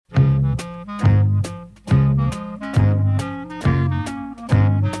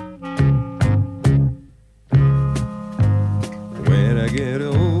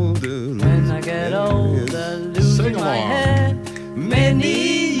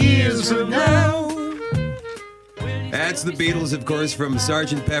closer now. That's the Beatles, of course, from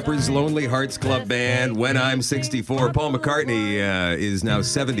Sgt. Pepper's Lonely Hearts Club Band. When I'm 64, Paul McCartney is now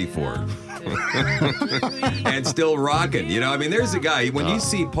 74. And still rocking. You know, I mean, there's a guy, when you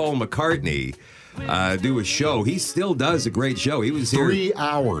see Paul McCartney do a show, he still does a great show. He was here 3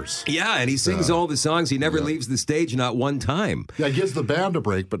 hours. Yeah, and he sings all the songs. He never leaves the stage, not one time. Yeah, he gives the band a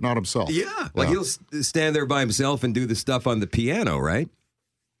break, but not himself. Yeah, like he'll stand there by himself and do the stuff on the piano, right?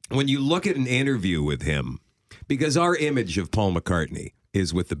 When you look at an interview with him, because our image of Paul McCartney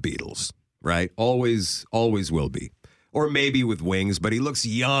is with the Beatles, right? Always will be. Or maybe with Wings, but he looks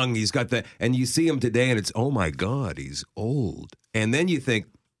young. He's got the, and you see him today and it's, oh my God, he's old. And then you think,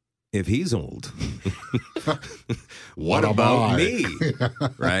 if he's old, what about me?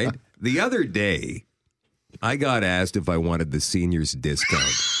 Right? The other day, I got asked if I wanted the seniors discount.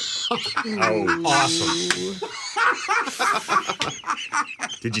 Oh, awesome.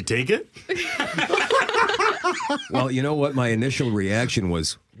 Did you take it? Well, you know what? My initial reaction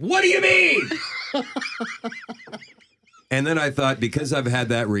was, what do you mean? And then I thought, because I've had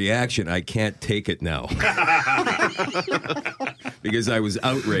that reaction, I can't take it now. Because I was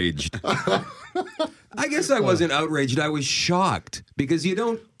outraged. I guess I wasn't outraged. I was shocked. Because you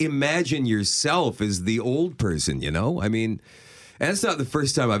don't imagine yourself as the old person, you know? I mean, and it's not the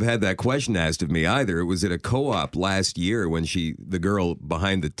first time I've had that question asked of me either. It was at a co-op last year when the girl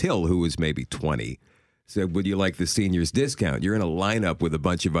behind the till, who was maybe 20, said, would you like the seniors discount? You're in a lineup with a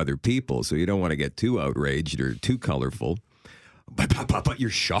bunch of other people, so you don't want to get too outraged or too colorful. But you're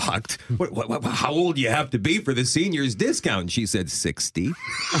shocked. How old do you have to be for the seniors discount? And she said 60.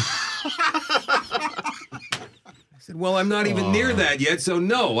 I said, well, I'm not even near that yet, so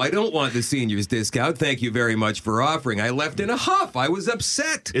no, I don't want the seniors discount. Thank you very much for offering. I left in a huff. I was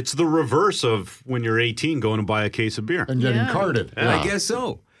upset. It's the reverse of when you're 18 going to buy a case of beer. And getting carded. Yeah. I guess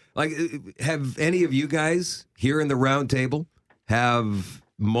so. Like, have any of you guys here in the round table have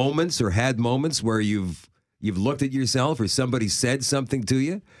moments or had moments where you've looked at yourself or somebody said something to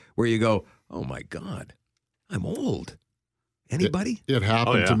you where you go, oh my God, I'm old. Anybody? It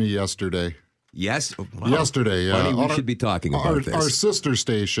happened to me yesterday. Yes? Wow. Yesterday. Funny, we should be talking about this. Our sister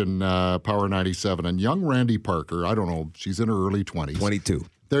station, Power 97, and young Randy Parker, I don't know, she's in her early 20s. 22.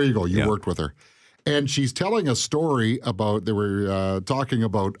 There you go. You worked with her. And she's telling a story about, they were talking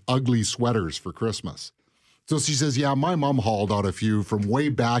about ugly sweaters for Christmas. So she says, yeah, my mom hauled out a few from way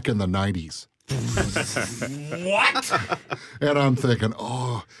back in the 90s. What? And I'm thinking,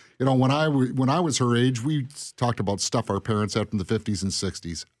 you know, when I was her age, we talked about stuff our parents had from the 50s and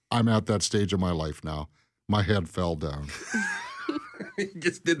 60s. I'm at that stage of my life now. My head fell down.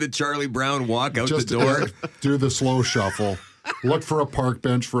 Just did the Charlie Brown walk out the door. Do the slow shuffle. Look for a park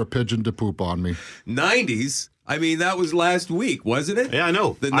bench for a pigeon to poop on me. 90s? I mean, that was last week, wasn't it? Yeah, I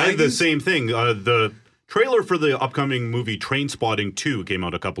know. I had the same thing. The trailer for the upcoming movie Trainspotting 2 came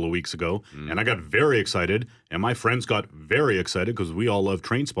out a couple of weeks ago, and I got very excited, and my friends got very excited because we all love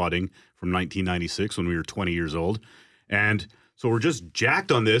Trainspotting from 1996 when we were 20 years old. And so we're just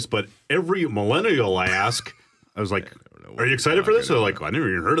jacked on this, but every millennial I ask, I was like, are you excited for this? They're like, I never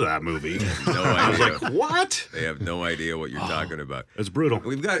even heard of that movie. No idea. I was like, what? They have no idea what you're talking about. It's brutal.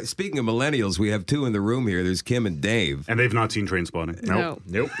 We've got, speaking of millennials, we have two in the room here. There's Kim and Dave. And they've not seen Trainspotting.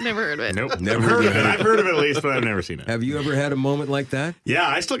 Nope. Never heard of it. Nope. Never heard of it. I've heard of it at least, but I've never seen it. Have you ever had a moment like that? Yeah,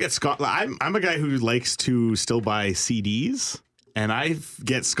 I still get scoffed. I'm a guy who likes to still buy CDs. And I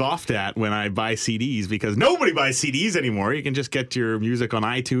get scoffed at when I buy CDs because nobody buys CDs anymore. You can just get your music on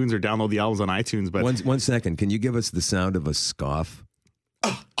iTunes or download the albums on iTunes. But one second, can you give us the sound of a scoff?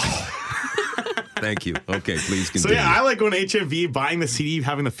 Thank you. Okay, please continue. So yeah, I like going to HMV, buying the CD,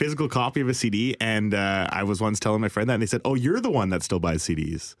 having the physical copy of a CD. And I was once telling my friend that, and they said, "Oh, you're the one that still buys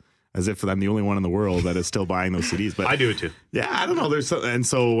CDs." As if I'm the only one in the world that is still buying those CDs. But I do it too. Yeah, I don't know. And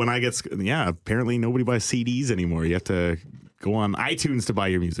so when I get, apparently nobody buys CDs anymore. You have to go on iTunes to buy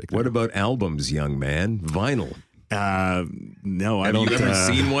your music now. What about albums, young man? Vinyl? No, I don't. Have you ever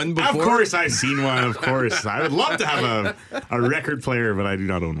seen one before? Of course I've seen one, of course. I would love to have a record player, but I do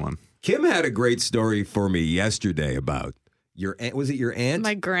not own one. Kim had a great story for me yesterday about your aunt. Was it your aunt?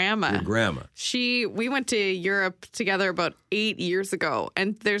 My grandma. Your grandma. We went to Europe together about 8 years ago,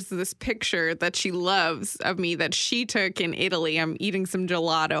 and there's this picture that she loves of me that she took in Italy. I'm eating some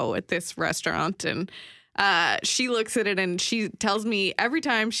gelato at this restaurant, and she looks at it and she tells me every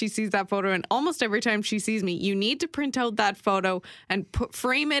time she sees that photo, and almost every time she sees me, you need to print out that photo and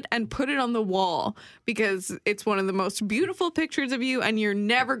frame it and put it on the wall because it's one of the most beautiful pictures of you and you're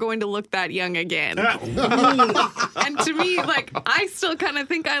never going to look that young again. And to me, like, I still kind of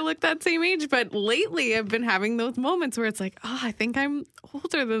think I look that same age, but lately I've been having those moments where it's like, oh, I think I'm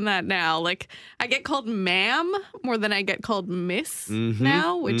older than that now. Like, I get called ma'am more than I get called miss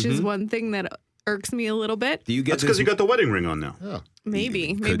now, which is one thing that irks me a little bit. Do you get That's because you got the wedding ring on now. Yeah.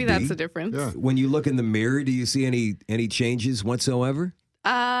 Maybe Could that's be. the difference. Yeah. When you look in the mirror, do you see any changes whatsoever?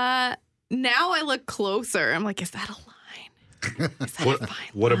 Now I look closer. I'm like, is that a line? Is that a fine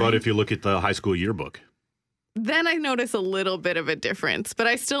What about line? if you look at the high school yearbook? Then I notice a little bit of a difference, but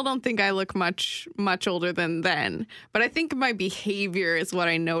I still don't think I look much older than then. But I think my behavior is what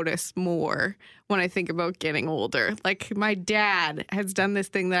I notice more when I think about getting older. Like, my dad has done this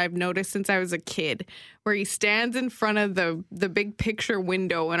thing that I've noticed since I was a kid, where he stands in front of the big picture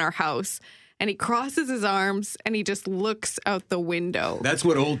window in our house and he crosses his arms and he just looks out the window. That's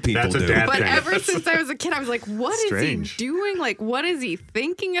what old people That's a do. dad But thing. ever since I was a kid, I was like, what Strange. is he doing? Like, what is he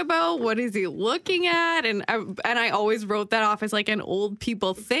thinking about? What is he looking at? And I always wrote that off as like an old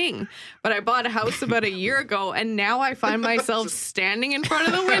people thing. But I bought a house about a year ago, and now I find myself standing in front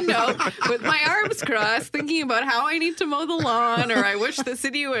of the window with my arms crossed, thinking about how I need to mow the lawn, or I wish the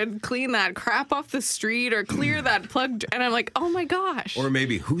city would clean that crap off the street or clear that plug. And I'm like, oh my gosh. Or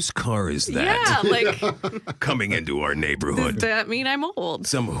maybe, whose car is that Yeah, like, coming into our does neighborhood? that mean I'm old?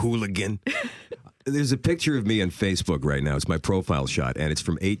 Some hooligan. There's a picture of me on Facebook right now. It's my profile shot, and it's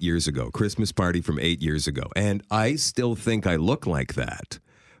from 8 years ago. Christmas party from 8 years ago. And I still think I look like that,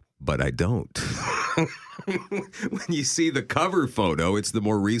 but I don't. When you see the cover photo, it's the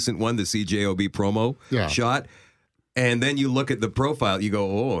more recent one, the CJOB promo shot. And then you look at the profile, you go,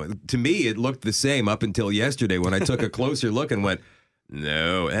 oh, to me, it looked the same up until yesterday when I took a closer look and went,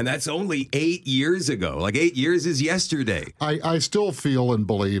 no. And that's only 8 years ago. Like 8 years is yesterday. I still feel and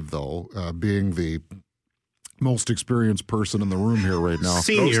believe, though, being the most experienced person in the room here right now,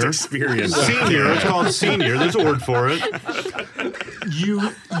 Senior. Experience. Senior. It's called senior. There's a word for it.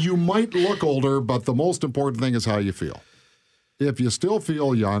 you might look older, but the most important thing is how you feel. If you still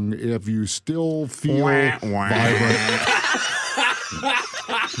feel young, if you still feel vibrant,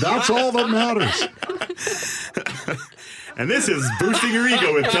 that's all that matters. And this is Boosting Your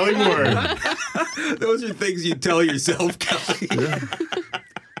Ego with Kelly Moore. Those are things you tell yourself, Kelly.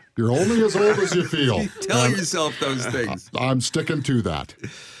 You're only as old as you feel. Tell yourself those things. I'm sticking to that.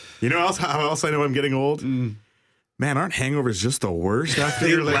 You know how else I know I'm getting old? Man, aren't hangovers just the worst after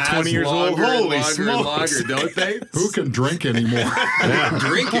you're like 20 years old? Holy smokes. Longer, don't they? Who can drink anymore?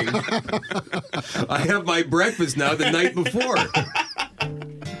 Drinking. I have my breakfast now the night before.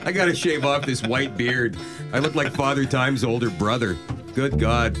 I got to shave off this white beard. I look like Father Time's older brother. Good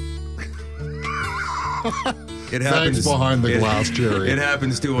God. It happens. Thanks behind the glass, Jerry. It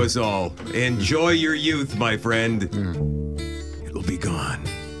happens to us all. Enjoy your youth, my friend. It'll be gone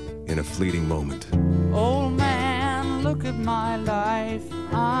in a fleeting moment. Old man, look at my life.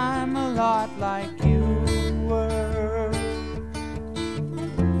 I'm a lot like you were.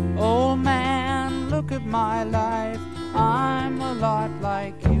 Old man, look at my life. I'm a lot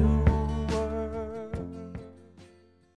like you.